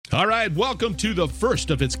All right, welcome to the first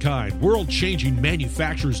of its kind, world-changing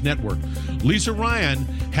manufacturers network. Lisa Ryan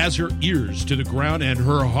has her ears to the ground and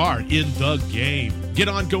her heart in the game. Get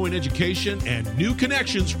ongoing education and new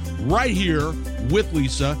connections right here with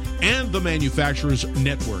Lisa and the Manufacturers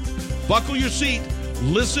Network. Buckle your seat,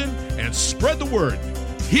 listen, and spread the word.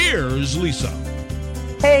 Here's Lisa.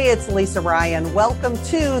 Hey, it's Lisa Ryan. Welcome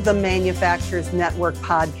to the Manufacturers Network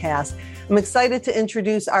podcast. I'm excited to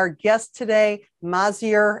introduce our guest today,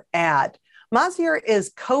 Maziar Adl. Maziar is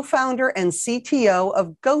co-founder and CTO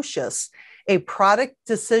of Gocious, a product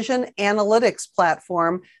decision analytics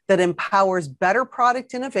platform that empowers better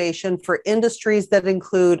product innovation for industries that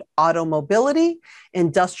include automobility,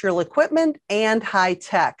 industrial equipment, and high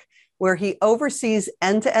tech, where he oversees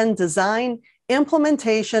end-to-end design,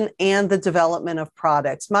 implementation, and the development of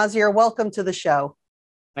products. Maziar, welcome to the show.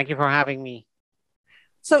 Thank you for having me.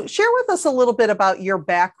 So share with us a little bit about your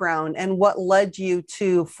background and what led you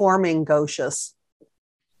to forming Gocious.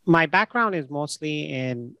 My background is mostly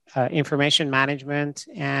in information management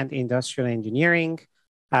and industrial engineering.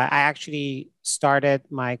 I actually started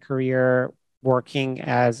my career working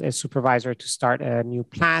as a supervisor to start a new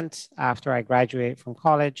plant after I graduated from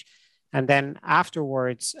college. And then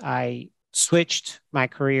afterwards, I switched my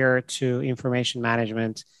career to information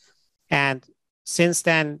management. And since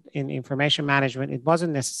then, in information management, it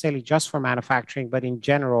wasn't necessarily just for manufacturing, but in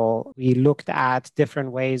general, we looked at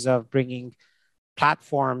different ways of bringing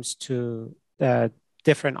platforms to the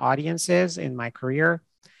different audiences in my career.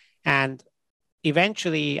 And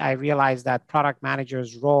eventually, I realized that product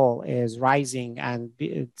manager's role is rising, and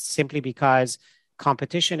simply because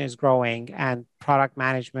competition is growing and product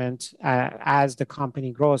management, as the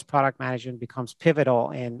company grows, product management becomes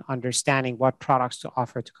pivotal in understanding what products to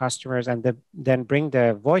offer to customers and then bring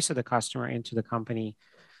the voice of the customer into the company.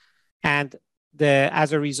 And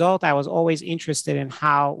as a result, I was always interested in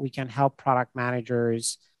how we can help product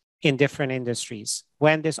managers in different industries.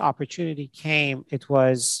 When this opportunity came, it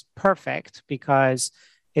was perfect because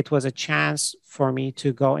it was a chance for me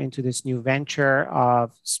to go into this new venture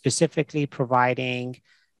of specifically providing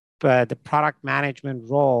the product management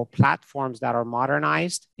role platforms that are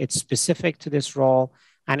modernized. It's specific to this role.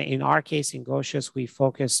 And in our case, in Gocious, we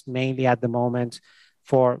focus mainly at the moment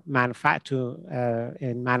for in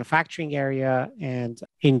manufacturing area and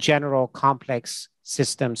in general complex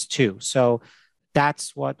systems too. So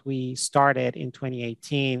that's what we started in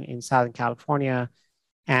 2018 in Southern California.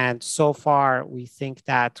 And so far, we think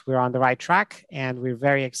that we're on the right track, and we're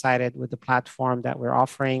very excited with the platform that we're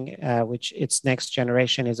offering, which its next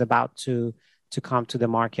generation is about to come to the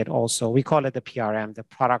market also. We call it the PRM, the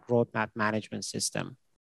Product Roadmap Management System.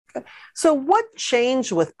 So what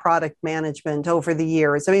changed with product management over the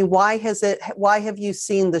years? I mean, why have you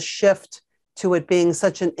seen the shift to it being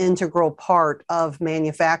such an integral part of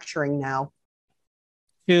manufacturing now?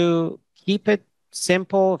 To keep it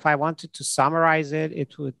simple, if I wanted to summarize it,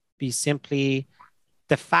 it would be simply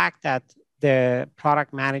the fact that the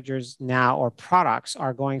product managers now or products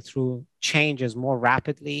are going through changes more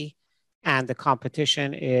rapidly, and the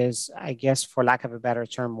competition is, I guess, for lack of a better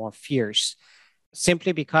term, more fierce,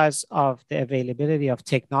 simply because of the availability of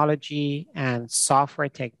technology and software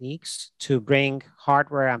techniques to bring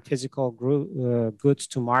hardware and physical goods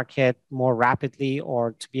to market more rapidly,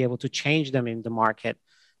 or to be able to change them in the market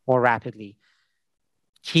more rapidly.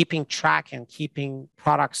 Keeping track and keeping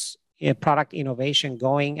product innovation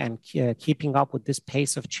going and keeping up with this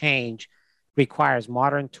pace of change requires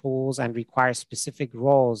modern tools and requires specific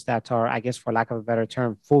roles that are, I guess, for lack of a better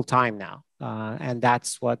term, full-time now. And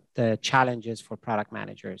that's what the challenge is for product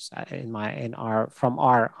managers from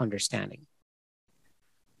our understanding.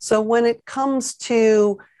 So when it comes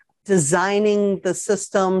to designing the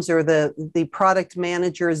systems or the product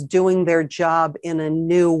managers doing their job in a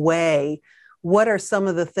new way, what are some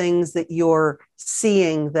of the things that you're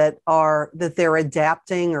seeing that they're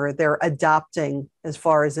adapting or they're adopting as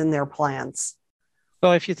far as in their plans?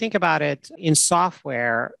 So if you think about it, in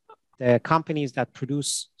software, the companies that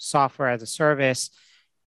produce software as a service,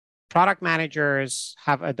 product managers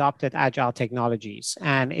have adopted agile technologies,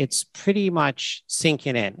 and it's pretty much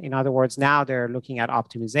sinking in. In other words, now they're looking at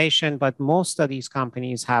optimization, but most of these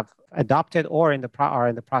companies have adopted or are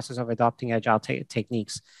in the process of adopting agile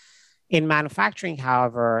techniques. In manufacturing,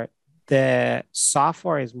 however, the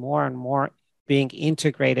software is more and more being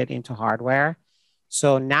integrated into hardware.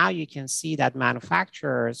 So now you can see that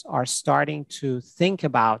manufacturers are starting to think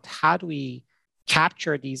about how do we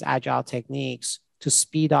capture these agile techniques to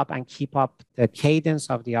speed up and keep up the cadence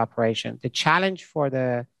of the operation. The challenge for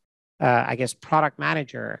the, product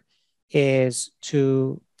manager is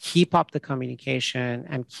to keep up the communication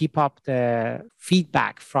and keep up the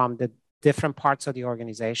feedback from the different parts of the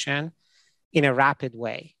organization in a rapid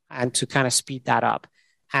way and to kind of speed that up.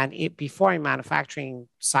 And before in manufacturing,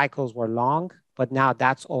 cycles were long, but now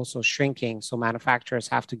that's also shrinking. So manufacturers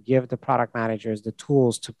have to give the product managers the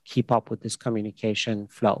tools to keep up with this communication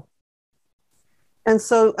flow.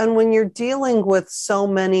 And when you're dealing with so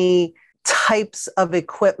many types of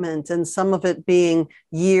equipment and some of it being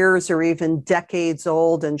years or even decades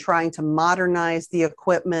old and trying to modernize the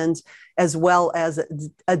equipment as well as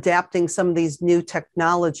adapting some of these new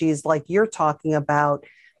technologies like you're talking about,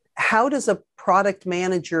 how does a product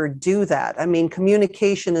manager do that? I mean,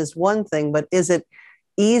 communication is one thing, but is it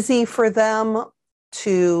easy for them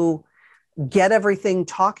to get everything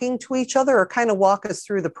talking to each other, or kind of walk us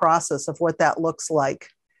through the process of what that looks like?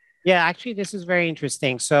 Yeah, actually, this is very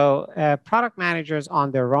interesting. So product managers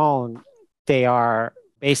on their own, they are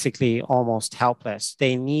basically almost helpless.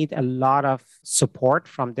 They need a lot of support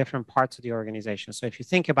from different parts of the organization. So if you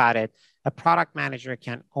think about it, a product manager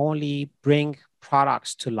can only bring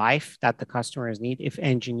products to life that the customers need if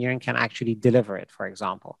engineering can actually deliver it, for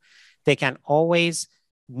example. They can always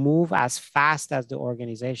move as fast as the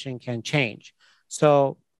organization can change.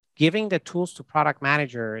 So giving the tools to product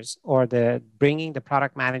managers, or bringing the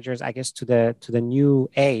product managers, I guess, to the new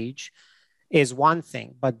age is one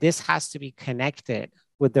thing, but this has to be connected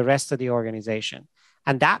with the rest of the organization.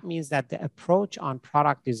 And that means that the approach on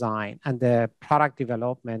product design and the product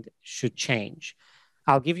development should change.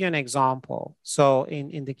 I'll give you an example. So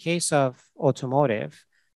in the case of automotive,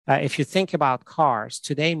 if you think about cars,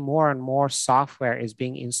 today more and more software is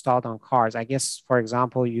being installed on cars. I guess, for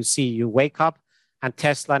example, you wake up and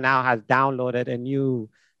Tesla now has downloaded a new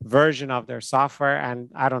version of their software. And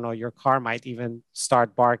I don't know, your car might even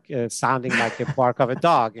start sounding like a bark of a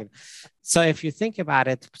dog. So if you think about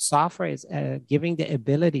it, software is giving the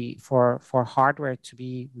ability for hardware to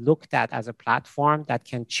be looked at as a platform that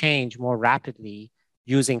can change more rapidly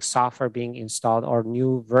using software being installed or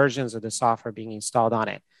new versions of the software being installed on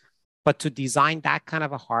it. But to design that kind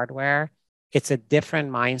of a hardware, it's a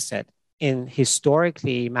different mindset.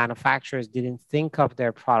 Historically, manufacturers didn't think of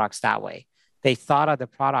their products that way. They thought of the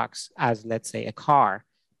products as, let's say, a car,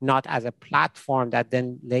 not as a platform that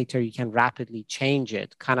then later you can rapidly change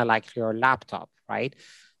it, kind of like your laptop, right?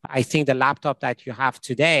 I think the laptop that you have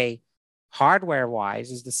today,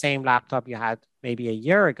 hardware-wise, is the same laptop you had maybe a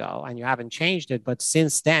year ago, and you haven't changed it. But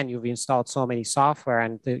since then, you've installed so many software,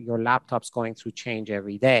 and your laptop's going through change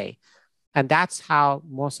every day. And that's how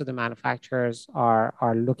most of the manufacturers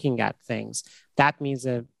are looking at things. That means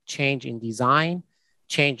a change in design,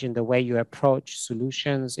 change in the way you approach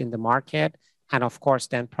solutions in the market. And of course,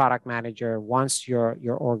 then product manager, once your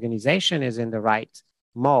organization is in the right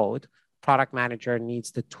mode, product manager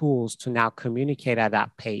needs the tools to now communicate at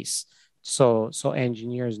that pace. So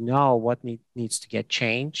engineers know what needs to get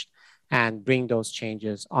changed and bring those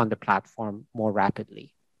changes on the platform more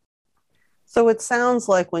rapidly. So it sounds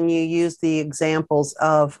like when you use the examples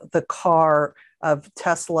of the car, of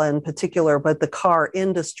Tesla in particular, but the car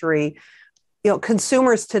industry,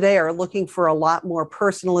 consumers today are looking for a lot more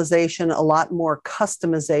personalization, a lot more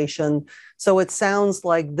customization. So it sounds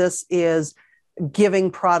like this is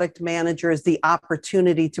giving product managers the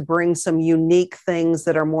opportunity to bring some unique things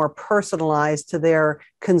that are more personalized to their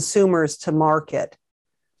consumers to market.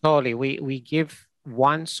 Totally. We give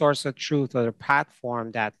one source of truth or a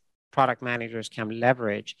platform that product managers can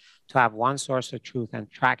leverage to have one source of truth and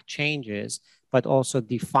track changes, but also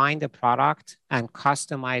define the product and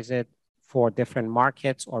customize it for different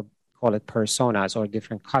markets, or call it personas, or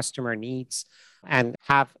different customer needs, and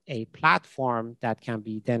have a platform that can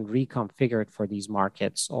be then reconfigured for these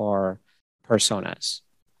markets or personas.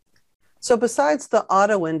 So besides the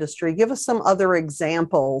auto industry, give us some other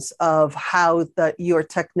examples of how your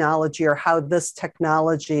technology, or how this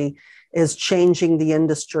technology is changing the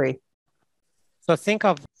industry. So think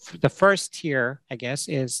of the first tier, I guess,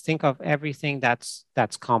 is think of everything that's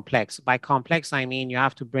complex. By complex, I mean you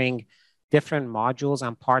have to bring different modules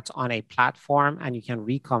and parts on a platform, and you can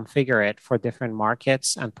reconfigure it for different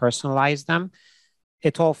markets and personalize them.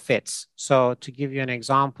 It all fits. So to give you an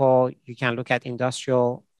example, you can look at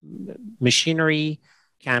industrial machinery,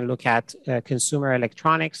 can look at consumer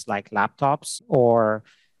electronics like laptops or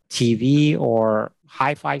TV or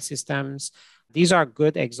hi-fi systems. These are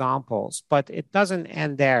good examples, but it doesn't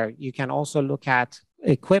end there. You can also look at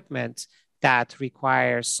equipment that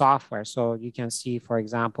requires software. So you can see, for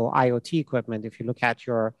example, IoT equipment. If you look at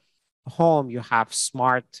your home, you have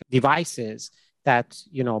smart devices that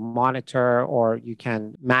monitor, or you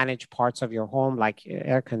can manage parts of your home like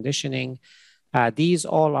air conditioning. These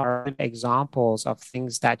all are examples of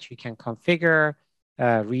things that you can configure,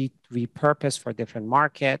 repurpose for different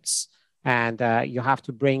markets, and you have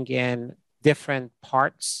to bring in different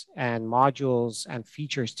parts and modules and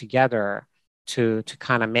features together to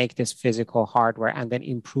kind of make this physical hardware and then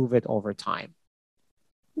improve it over time.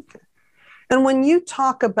 Okay. And when you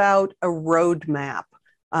talk about a roadmap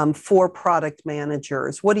for product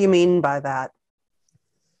managers, what do you mean by that?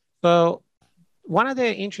 So one of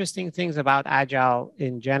the interesting things about Agile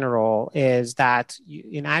in general is that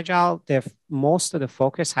in Agile, most of the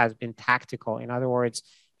focus has been tactical. In other words,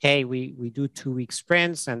 hey, we do 2-week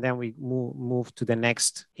sprints and then we move to the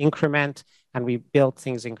next increment and we build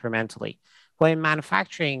things incrementally. Well, in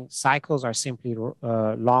manufacturing, cycles are simply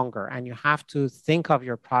longer, and you have to think of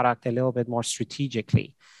your product a little bit more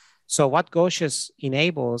strategically. So what Gauchis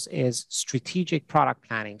enables is strategic product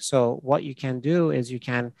planning. So what you can do is you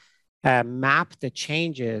can map the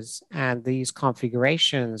changes and these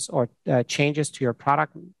configurations or changes to your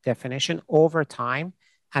product definition over time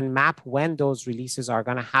and map when those releases are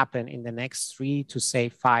going to happen in the next 3 to say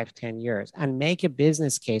 5, 10 years and make a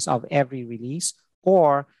business case of every release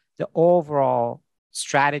or the overall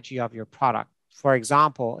strategy of your product. For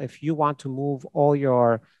example, if you want to move all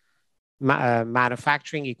your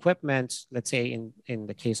manufacturing equipment, let's say in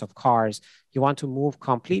the case of cars, you want to move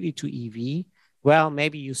completely to EV, well,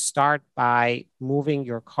 maybe you start by moving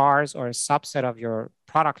your cars or a subset of your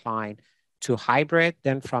product line to hybrid.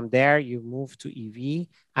 Then from there, you move to EV,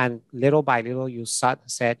 and little by little, you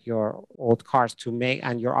set your old cars to make,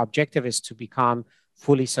 and your objective is to become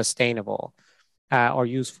fully sustainable or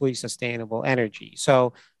use fully sustainable energy.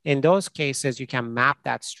 So in those cases, you can map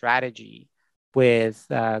that strategy with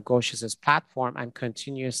Gauchis' platform and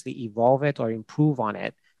continuously evolve it or improve on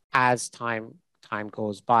it as time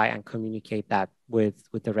goes by and communicate that with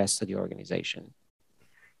the rest of the organization.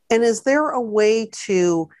 And is there a way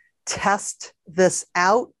to test this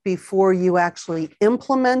out before you actually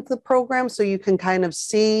implement the program so you can kind of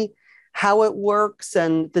see how it works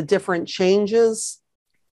and the different changes?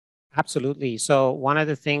 Absolutely. So one of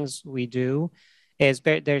the things we do is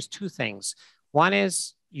there's 2 things. One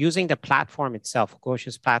is using the platform itself,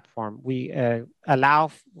 Gauchis platform. We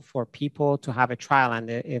allow for people to have a trial, and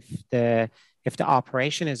if the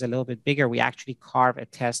operation is a little bit bigger, we actually carve a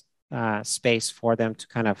test space for them to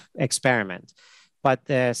kind of experiment. But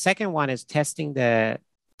the second one is testing the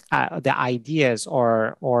ideas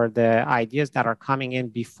or the ideas that are coming in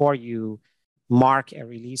before you mark a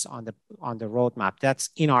release on the roadmap. That's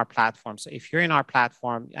in our platform. So if you're in our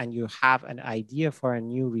platform and you have an idea for a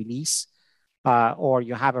new release or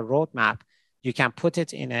you have a roadmap, you can put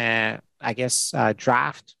it in a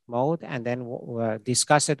draft mode and then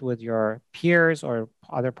discuss it with your peers or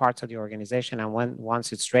other parts of the organization. And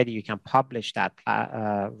once it's ready, you can publish that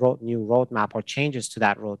new roadmap or changes to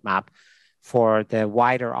that roadmap for the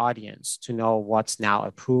wider audience to know what's now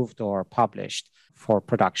approved or published for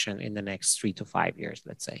production in the next 3 to 5 years,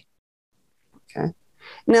 let's say. Okay.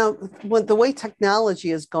 Now, the way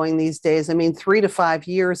technology is going these days, 3 to 5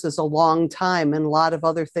 years is a long time, and a lot of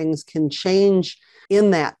other things can change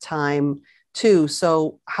in that time too.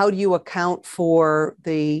 So how do you account for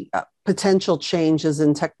the potential changes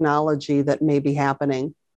in technology that may be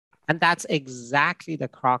happening? And that's exactly the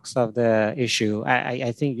crux of the issue.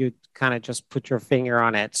 I think you kind of just put your finger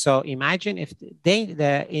on it. So imagine if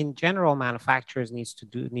in general, manufacturers need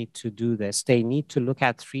to do this. They need to look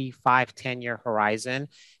at 3, 5, 10-year horizon,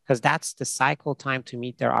 because that's the cycle time to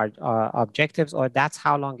meet their objectives, or that's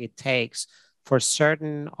how long it takes for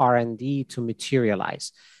certain R&D to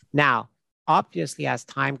materialize. Now, obviously, as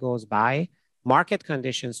time goes by, market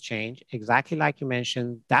conditions change. Exactly like you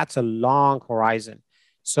mentioned, that's a long horizon.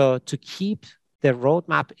 So to keep the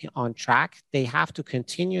roadmap on track, they have to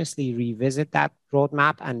continuously revisit that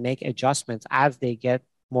roadmap and make adjustments as they get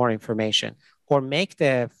more information, or make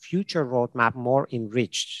the future roadmap more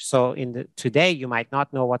enriched. So today, you might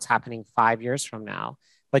not know what's happening 5 years from now,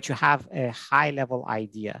 but you have a high-level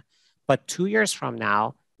idea. But 2 years from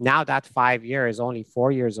now that 5 years is only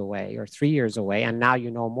 4 years away or 3 years away, and now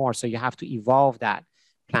you know more. So you have to evolve that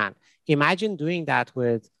plan. Imagine doing that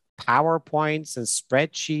with PowerPoints and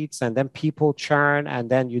spreadsheets, and then people churn,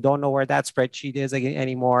 and then you don't know where that spreadsheet is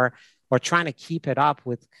anymore, or trying to keep it up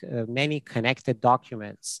with many connected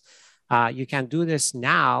documents. You can do this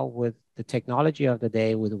now with the technology of the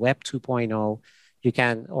day, with Web 2.0. You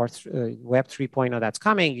can, or Web 3.0 that's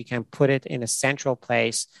coming, you can put it in a central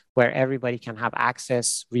place where everybody can have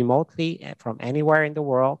access remotely from anywhere in the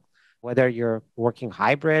world, whether you're working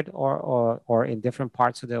hybrid or in different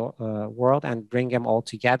parts of the world, and bring them all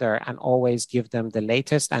together and always give them the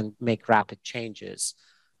latest and make rapid changes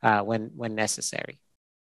when necessary.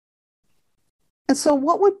 And so,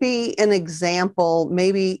 what would be an example,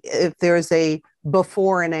 maybe if there's a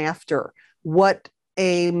before and after, what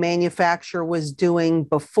a manufacturer was doing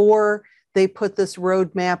before they put this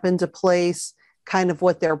roadmap into place, kind of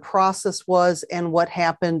what their process was, and what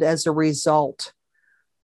happened as a result?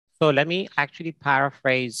 So let me actually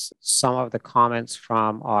paraphrase some of the comments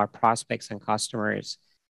from our prospects and customers.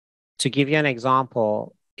 To give you an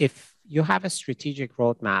example, if you have a strategic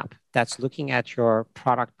roadmap that's looking at your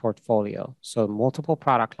product portfolio, so multiple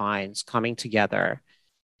product lines coming together,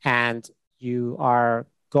 and you are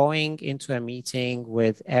going into a meeting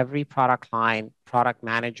with every product line, product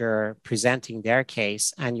manager presenting their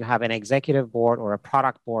case, and you have an executive board or a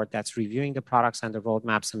product board that's reviewing the products and the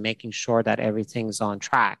roadmaps and making sure that everything's on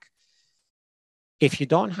track. If you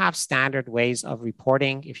don't have standard ways of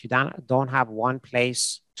reporting, if you don't have one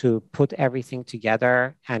place to put everything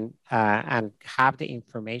together and have the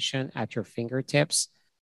information at your fingertips,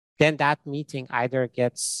 then that meeting either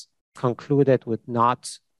gets concluded with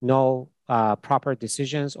no proper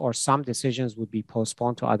decisions, or some decisions would be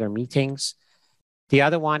postponed to other meetings. The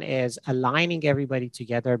other one is aligning everybody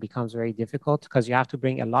together becomes very difficult because you have to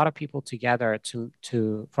bring a lot of people together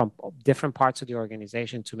from different parts of the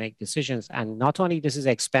organization to make decisions. And not only this is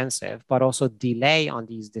expensive, but also delay on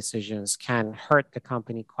these decisions can hurt the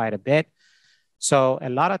company quite a bit. So a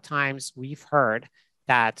lot of times we've heard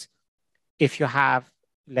that if you have,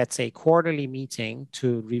 let's say, quarterly meeting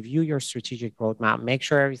to review your strategic roadmap, make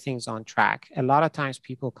sure everything's on track. A lot of times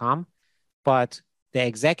people come, but the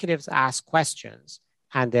executives ask questions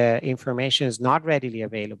and the information is not readily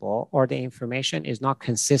available, or the information is not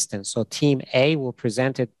consistent. So team A will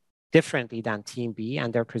present it differently than team B,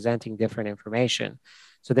 and they're presenting different information.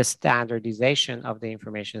 So the standardization of the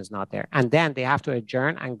information is not there. And then they have to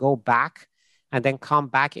adjourn and go back and then come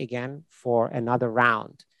back again for another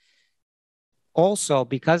round. Also,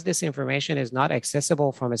 because this information is not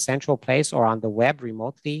accessible from a central place or on the web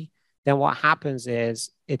remotely, then what happens is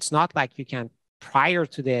it's not like you can, prior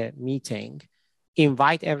to the meeting,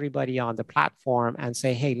 invite everybody on the platform and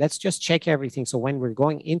say, hey, let's just check everything. So when we're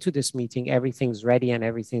going into this meeting, everything's ready and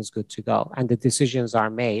everything's good to go. And the decisions are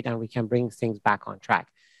made and we can bring things back on track.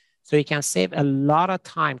 So you can save a lot of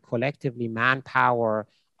time collectively, manpower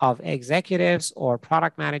of executives or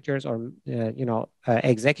product managers or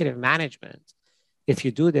executive management if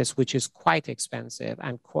you do this, which is quite expensive,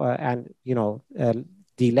 and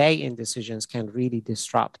delay in decisions can really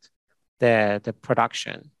disrupt the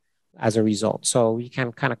production as a result. So we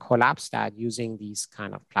can kind of collapse that using these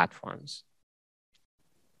kind of platforms.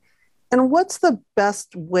 And what's the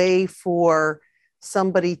best way for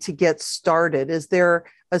somebody to get started? Is there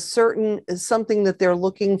something that they're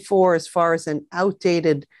looking for as far as an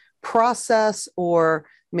outdated process, or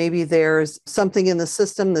maybe there's something in the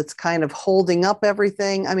system that's kind of holding up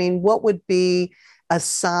everything? I mean, what would be a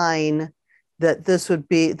sign that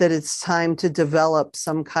that it's time to develop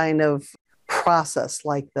some kind of process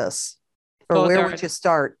like this? Or so where would you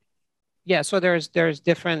start? Yeah, so there's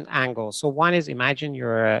different angles. So one is, imagine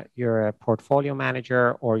you're a portfolio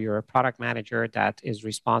manager or you're a product manager that is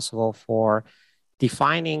responsible for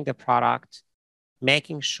defining the product,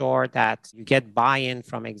 making sure that you get buy-in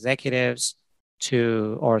from executives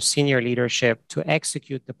or senior leadership to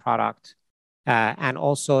execute the product, and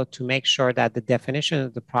also to make sure that the definition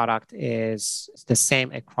of the product is the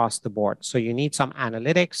same across the board. So you need some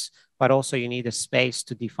analytics, but also you need a space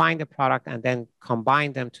to define the product and then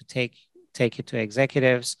combine them to take it to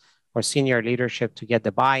executives or senior leadership to get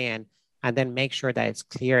the buy-in, and then make sure that it's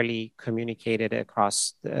clearly communicated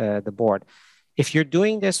across the board. If you're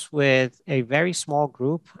doing this with a very small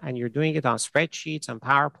group and you're doing it on spreadsheets and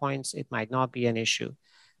PowerPoints, it might not be an issue.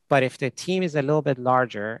 But if the team is a little bit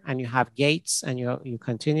larger and you have gates and you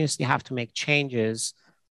continuously have to make changes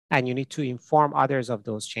and you need to inform others of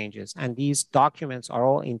those changes, and these documents are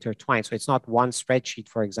all intertwined. So it's not one spreadsheet,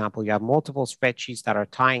 for example. You have multiple spreadsheets that are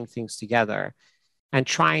tying things together and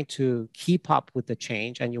trying to keep up with the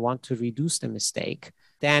change, and you want to reduce the mistake,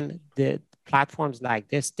 then the platforms like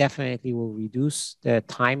this definitely will reduce the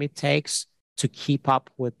time it takes to keep up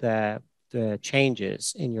with the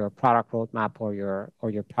changes in your product roadmap or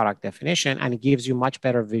your product definition, and it gives you much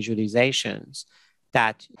better visualizations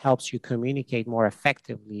that helps you communicate more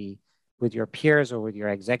effectively with your peers or with your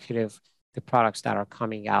executive the products that are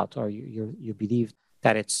coming out, or you believe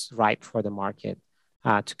that it's right for the market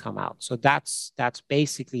to come out. So that's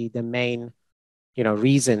basically the main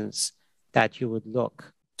reasons that you would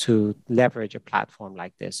look to leverage a platform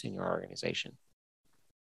like this in your organization.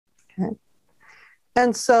 Okay.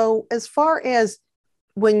 And so as far as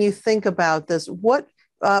when you think about this, what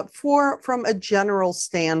from a general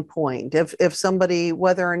standpoint, if somebody,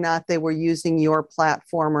 whether or not they were using your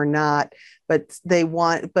platform or not, but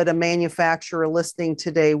a manufacturer listening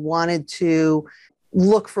today wanted to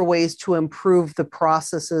look for ways to improve the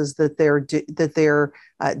processes that they're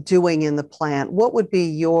doing in the plant, what would be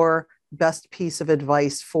your best piece of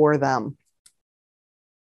advice for them?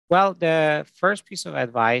 Well, the first piece of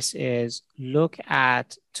advice is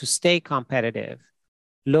to stay competitive,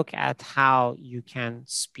 look at how you can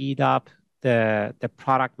speed up the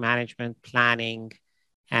product management planning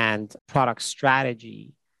and product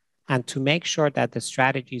strategy, and to make sure that the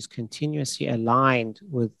strategy is continuously aligned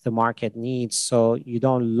with the market needs, so you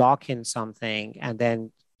don't lock in something and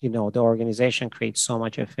then the organization creates so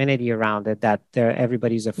much affinity around it that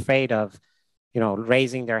everybody's afraid of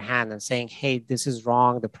raising their hand and saying, hey, this is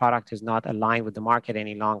wrong, the product is not aligned with the market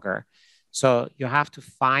any longer. So you have to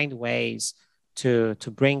find ways to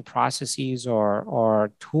bring processes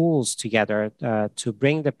or tools together, to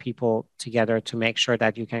bring the people together to make sure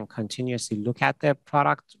that you can continuously look at the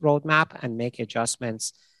product roadmap and make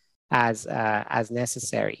adjustments as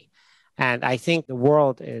necessary. And I think the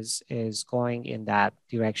world is going in that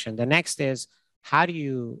direction. The next is, how do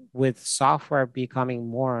you, with software becoming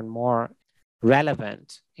more and more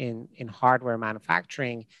relevant in hardware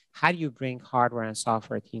manufacturing, how do you bring hardware and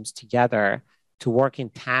software teams together to work in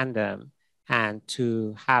tandem and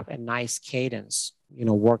to have a nice cadence,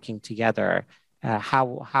 working together?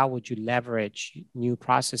 How would you leverage new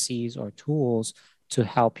processes or tools to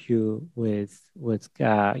help you with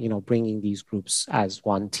bringing these groups as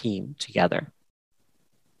one team together?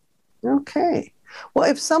 Okay. Well,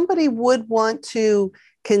 if somebody would want to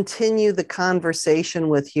continue the conversation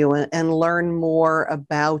with you and learn more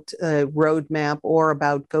about a roadmap or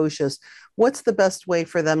about Goshus, what's the best way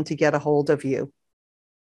for them to get a hold of you?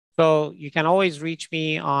 So you can always reach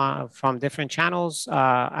me from different channels.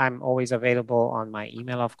 I'm always available on my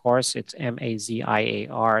email, of course. It's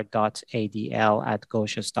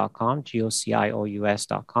maziar.adl@goshus.com,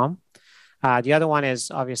 GOCIOUS.com. The other one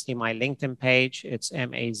is obviously my LinkedIn page. It's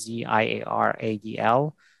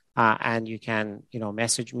MAZIARADL. And you can,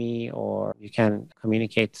 message me, or you can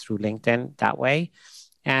communicate through LinkedIn that way.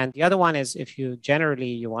 And the other one is, if you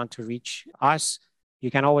want to reach us, you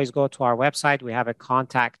can always go to our website. We have a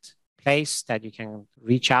contact place that you can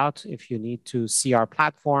reach out if you need to see our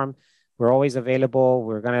platform. We're always available.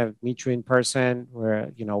 We're going to meet you in person. We're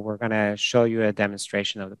going to show you a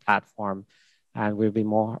demonstration of the platform, and we'll be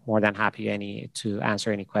more than happy to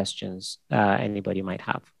answer any questions anybody might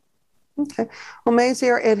have. Okay. Well,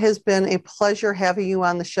 Maziar, it has been a pleasure having you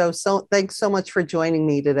on the show. So thanks so much for joining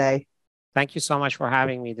me today. Thank you so much for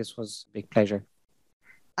having me. This was a big pleasure.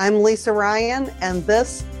 I'm Lisa Ryan, and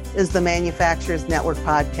this is the Manufacturers Network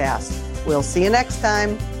Podcast. We'll see you next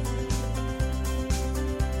time.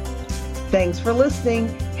 Thanks for listening.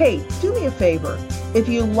 Hey, do me a favor. If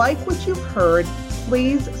you like what you've heard,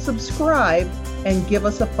 please subscribe and give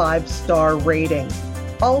us a 5-star rating.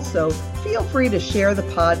 Also, feel free to share the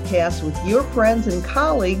podcast with your friends and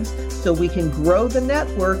colleagues so we can grow the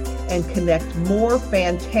network and connect more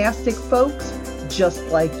fantastic folks just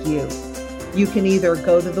like you. You can either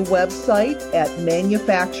go to the website at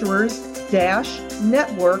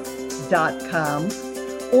manufacturers-network.com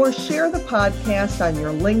or share the podcast on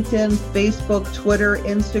your LinkedIn, Facebook, Twitter,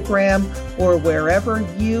 Instagram, or wherever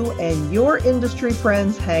you and your industry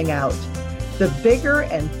friends hang out. The bigger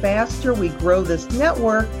and faster we grow this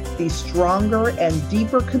network, the stronger and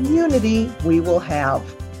deeper community we will have.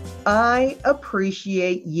 I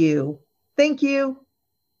appreciate you. Thank you.